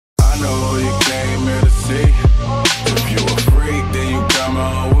know you came here to see. If you a freak, then you come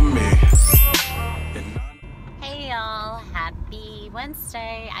home with me. Hey y'all, happy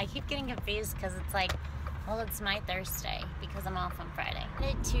Wednesday. I keep getting confused because it's like, well, it's my Thursday because I'm off on Friday. I'm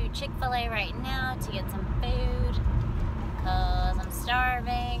headed to Chick-fil-A right now to get some food because I'm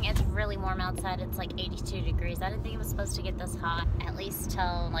starving. It's really warm outside. It's like 82 degrees. I didn't think it was supposed to get this hot, at least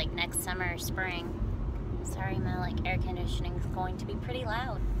till like next summer or spring. Sorry, my like air conditioning is going to be pretty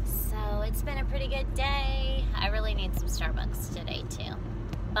loud. So it's been a pretty good day. I really need some Starbucks today too.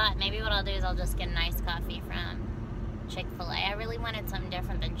 But maybe what I'll do is I'll just get a nice coffee from Chick-fil-A. I really wanted something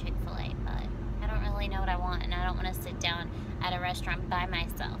different than Chick-fil-A, but I don't really know what I want, and I don't want to sit down at a restaurant by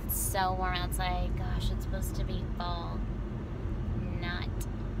myself. It's so warm outside. Gosh, it's supposed to be fall, not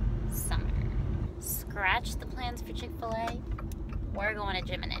summer. Scratch the plans for Chick-fil-A. We're going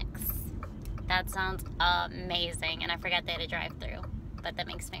to Jiminix. That sounds amazing, and I forgot they had a drive-thru, but that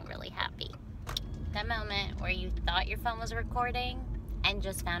makes me really happy. That moment where you thought your phone was recording and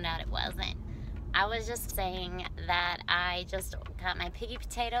just found out it wasn't. I was just saying that I just got my piggy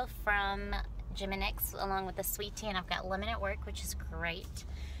potato from Jiminix along with the sweet tea, and I've got lemon at work, which is great.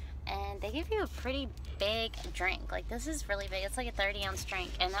 And they give you a pretty big drink. Like, this is really big. It's like a 30-ounce drink,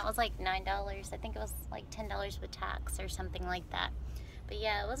 and that was like $9. I think it was like $10 with tax or something like that. But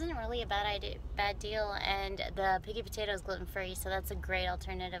yeah, it wasn't really a bad deal, and the piggy potato is gluten-free, so that's a great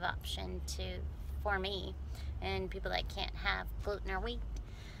alternative option for me and people that can't have gluten or wheat.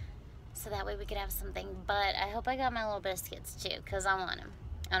 So that way we could have something. But I hope I got my little biscuits too, because I want them.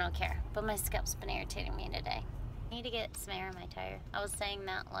 I don't care. But my scalp's been irritating me today. I need to get some air in my tire. I was saying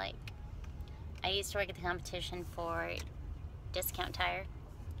that, like, I used to work at the competition for Discount Tire,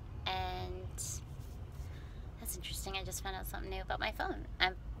 and that's interesting. I just found out something new about my phone,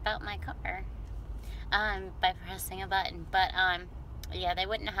 about my car, by pressing a button. But yeah, they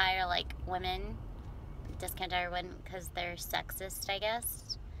wouldn't hire like women. Discount Tire wouldn't, because they're sexist, I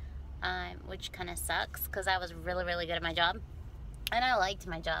guess, which kind of sucks, because I was really, really good at my job, and I liked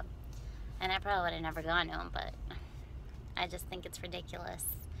my job, and I probably would have never gone to them, but I just think it's ridiculous.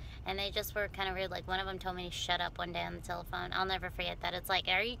 And they just were kind of rude. Like, one of them told me to shut up one day on the telephone. I'll never forget that. It's like,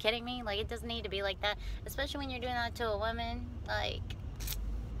 are you kidding me? Like, it doesn't need to be like that, especially when you're doing that to a woman. Like,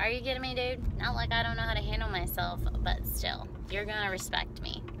 are you kidding me, dude? Not like I don't know how to handle myself, but still, you're gonna respect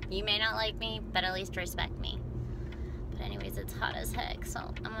me. You may not like me, but at least respect me. But anyways, it's hot as heck, so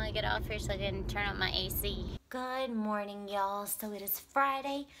I'm gonna get off here so I can turn up my AC. Good morning, y'all. So it is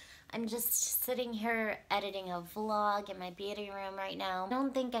Friday. I'm just sitting here editing a vlog in my beauty room right now. I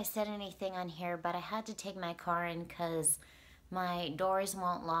don't think I said anything on here, but I had to take my car in because my doors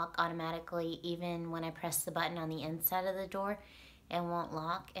won't lock automatically. Even when I press the button on the inside of the door, it won't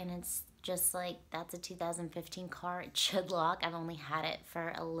lock. And it's just like, that's a 2015 car. It should lock. I've only had it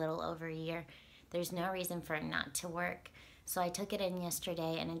for a little over a year. There's no reason for it not to work. So I took it in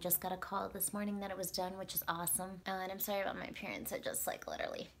yesterday, and I just got a call this morning that it was done, which is awesome. And I'm sorry about my appearance. I just like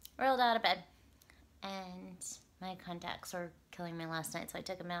literally rolled out of bed, and my contacts were killing me last night, so I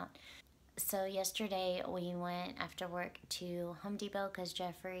took them out. So yesterday we went after work to Home Depot because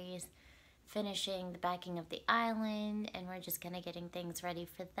Jeffrey's finishing the backing of the island, and we're just kind of getting things ready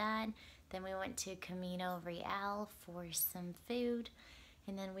for that. Then we went to Camino Real for some food,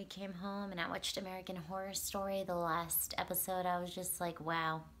 and then we came home and I watched American Horror Story. The last episode, I was just like,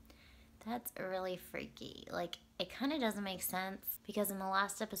 wow, that's really freaky. Like, it kind of doesn't make sense, because in the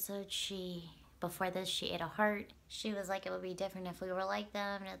last episode, before this, she ate a heart. She was like, it would be different if we were like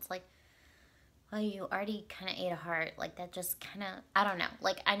them, and it's like, well, you already kind of ate a heart. Like, that just kind of, I don't know.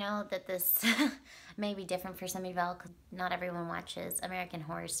 Like, I know that this may be different for some of y'all, because not everyone watches American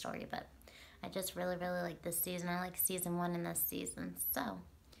Horror Story, but I just really, really like this season. I like season 1 in this season, so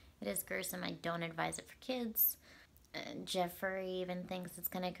it is gruesome. I don't advise it for kids. Jeffrey even thinks it's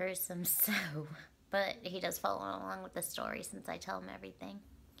kind of gruesome, so, but he does follow along with the story since I tell him everything.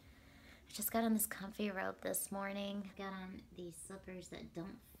 I just got on this comfy robe this morning. Got on these slippers that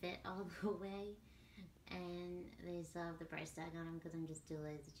don't fit all the way, and they still have the price tag on them because I'm just too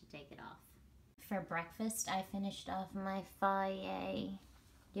lazy to take it off. For breakfast, I finished off my Faye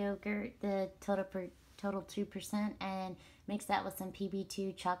yogurt, the total 2%, and mix that with some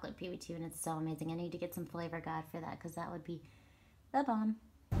PB2, chocolate PB2, and it's so amazing. I need to get some Flavor God for that, because that would be the bomb.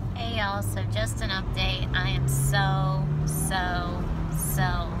 Hey y'all, so just an update. I am so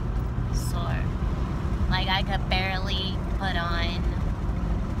sore. Like, I could barely put on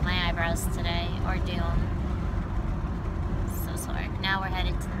my eyebrows today or do them. So sore. Now we're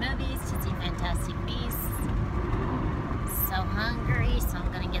headed to the movies to see Fantastic Beasts. So hungry, so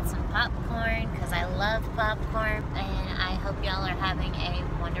I'm gonna get some popcorn because I love popcorn, and I hope y'all are having a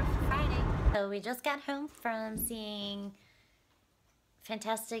wonderful Friday. So we just got home from seeing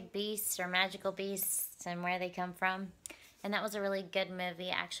Fantastic Beasts or Magical Beasts and Where They Come From. And that was a really good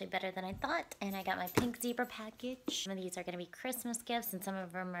movie, actually better than I thought. And I got my pink zebra package. Some of these are going to be Christmas gifts and some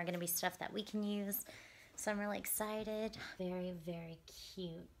of them are going to be stuff that we can use. So I'm really excited. Very, very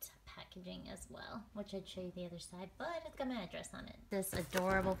cute packaging as well, which I'd show you the other side, but it's got my address on it. This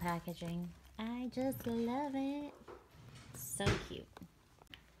adorable packaging. I just love it. So cute.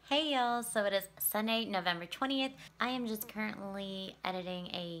 Hey y'all, so it is Sunday, November 20th. I am just currently editing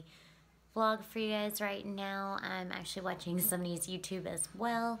a vlog for you guys right now. I'm actually watching somebody's YouTube as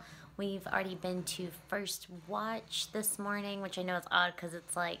well. We've already been to First Watch this morning, which I know is odd because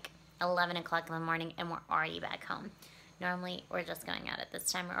it's like 11 o'clock in the morning and we're already back home. Normally we're just going out at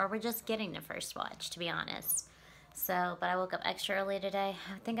this time, or we're just getting to First Watch, to be honest. So, but I woke up extra early today.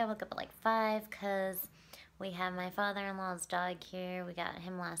 I think I woke up at like 5 because we have my father-in-law's dog here. We got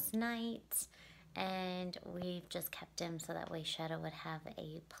him last night, and we've just kept him so that way Shadow would have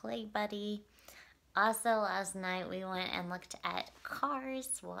a play buddy. Also, last night we went and looked at cars,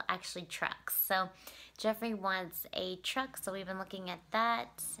 well, actually trucks. So Jeffrey wants a truck, so we've been looking at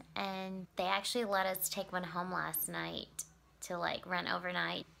that, and they actually let us take one home last night to like rent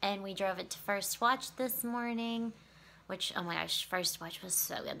overnight, and we drove it to First Watch this morning. Which, oh my gosh, First Watch was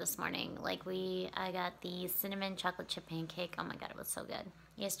so good this morning. Like I got the cinnamon chocolate chip pancake. Oh my god, it was so good.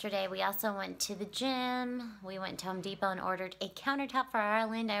 Yesterday, we also went to the gym. We went to Home Depot and ordered a countertop for our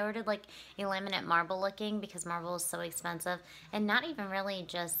island. I ordered like a laminate marble looking because marble is so expensive. And not even really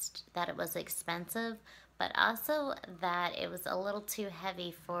just that it was expensive, but also that it was a little too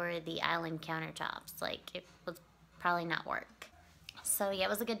heavy for the island countertops. Like, it was probably not work. So yeah, it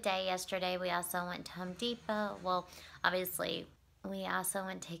was a good day yesterday. We also went to Home Depot. Well, obviously, we also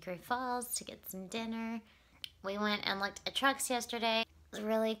went to Hickory Falls to get some dinner. We went and looked at trucks yesterday. It was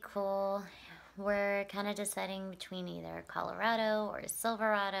really cool. We're kind of deciding between either Colorado or a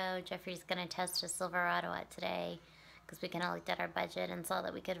Silverado. Jeffrey's going to test a Silverado out today because we kind of looked at our budget and saw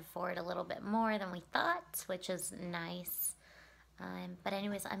that we could afford a little bit more than we thought, which is nice. But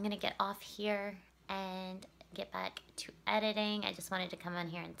anyways, I'm going to get off here and get back to editing. I just wanted to come on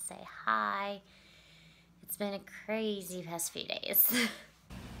here and say hi. It's been a crazy past few days.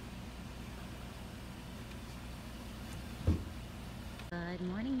 Good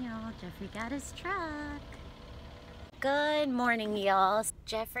morning, y'all. Jeffrey got his truck. Good morning, y'all.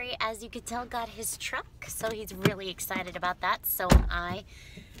 Jeffrey, as you could tell, got his truck, so he's really excited about that. So am I.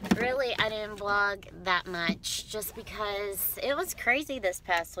 Really, I didn't vlog that much just because it was crazy this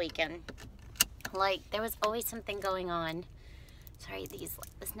past weekend. Like, there was always something going on. Sorry, this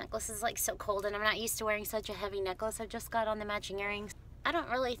necklace is like so cold and I'm not used to wearing such a heavy necklace. I just got on the matching earrings. I don't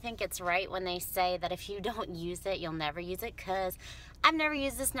really think it's right when they say that if you don't use it, you'll never use it, because I've never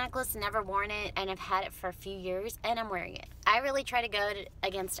used this necklace, never worn it, and I've had it for a few years and I'm wearing it. I really try to go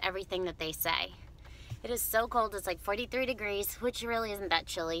against everything that they say. It is so cold, it's like 43 degrees, which really isn't that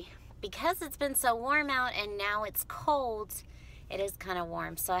chilly. Because it's been so warm out and now it's cold, it is kind of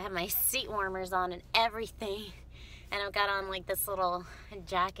warm. So I have my seat warmers on and everything. And I've got on like this little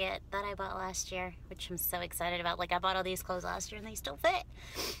jacket that I bought last year, which I'm so excited about. Like, I bought all these clothes last year and they still fit.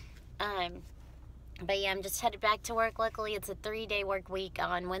 But yeah, I'm just headed back to work. Luckily, it's a 3-day work week.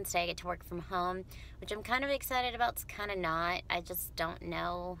 On Wednesday, I get to work from home, which I'm kind of excited about. It's kind of not. I just don't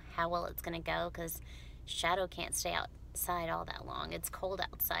know how well it's going to go because Shadow can't stay outside all that long. It's cold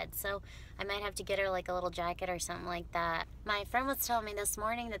outside, so I might have to get her like a little jacket or something like that. My friend was telling me this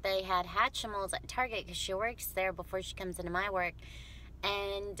morning that they had Hatchimals at Target because she works there before she comes into my work,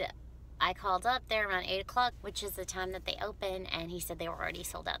 and I called up there around 8 o'clock, which is the time that they open, and he said they were already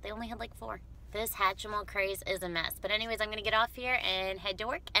sold out. They only had like 4. This Hatchimal craze is a mess. But anyways, I'm gonna get off here and head to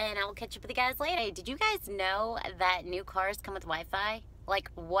work, and I will catch up with you guys later. Hey, did you guys know that new cars come with Wi-Fi? Like,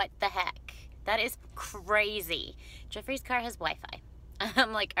 what the heck? That is crazy. Jeffrey's car has Wi-Fi.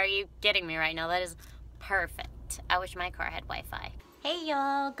 I'm like, are you kidding me right now? That is perfect. I wish my car had Wi-Fi. Hey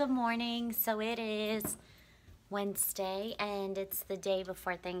y'all, good morning. So it is Wednesday and it's the day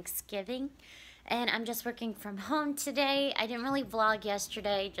before Thanksgiving. And I'm just working from home today. I didn't really vlog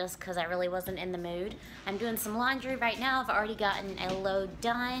yesterday just because I really wasn't in the mood. I'm doing some laundry right now. I've already gotten a load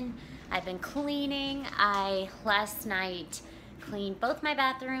done. I've been cleaning. Last night cleaned both my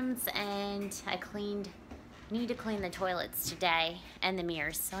bathrooms, and I need to clean the toilets today and the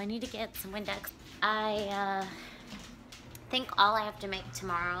mirrors, so I need to get some Windex. I think all I have to make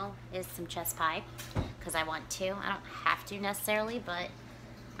tomorrow is some chest pie because I want to. I don't have to necessarily, but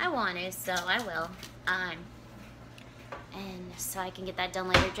I want to, so I will. And so I can get that done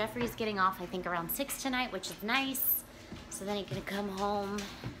later. Jeffrey's getting off, I think, around 6 tonight, which is nice. So then he can come home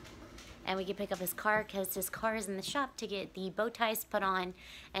and we could pick up his car because his car is in the shop to get the bow ties put on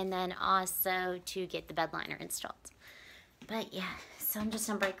and then also to get the bed liner installed. But yeah, so I'm just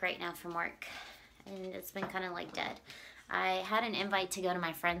on break right now from work and it's been kind of like dead. I had an invite to go to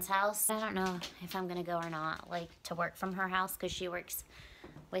my friend's house. I don't know if I'm gonna go or not, like to work from her house because she works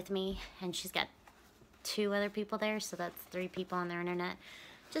with me and she's got 2 other people there, so that's 3 people on their internet.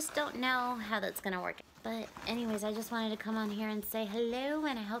 Just don't know how that's gonna work. But anyways, I just wanted to come on here and say hello,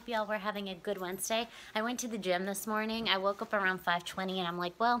 and I hope y'all were having a good Wednesday. I went to the gym this morning. I woke up around 5:20 and I'm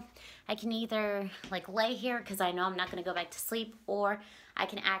like, well, I can either like lay here because I know I'm not gonna go back to sleep, or I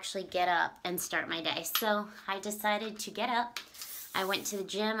can actually get up and start my day. So I decided to get up. I went to the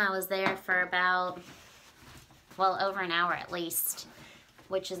gym. I was there for about, well, over an hour at least,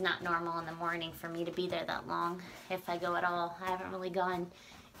 which is not normal in the morning for me to be there that long, if I go at all. I haven't really gone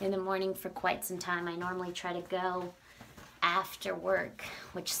in the morning for quite some time. I normally try to go after work,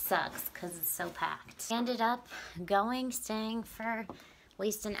 which sucks because it's so packed. I ended up staying for at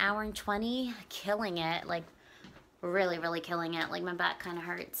least an hour and 20, killing it, like really, really killing it. Like my back kind of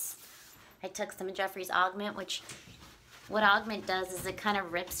hurts. I took some of Jeffrey's Augment, which what Augment does is it kind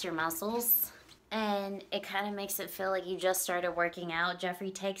of rips your muscles and it kind of makes it feel like you just started working out. Jeffrey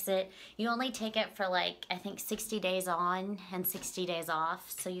takes it. You only take it for like, I think 60 days on and 60 days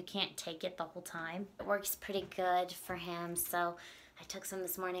off, so you can't take it the whole time. It works pretty good for him, so I took some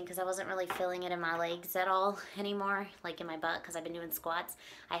this morning because I wasn't really feeling it in my legs at all anymore, like in my butt, because I've been doing squats.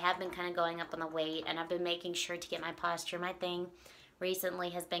 I have been kind of going up on the weight, and I've been making sure to get my posture. My thing recently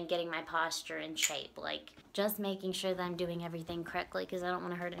has been getting my posture in shape, like just making sure that I'm doing everything correctly because I don't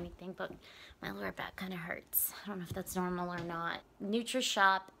want to hurt anything, but my lower back kind of hurts. I don't know if that's normal or not.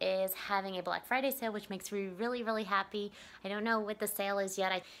 NutriShop is having a Black Friday sale, which makes me really, really happy. I don't know what the sale is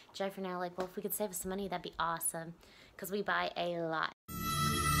yet. Jeff and I are like, well, if we could save us some money, that'd be awesome, because we buy a lot.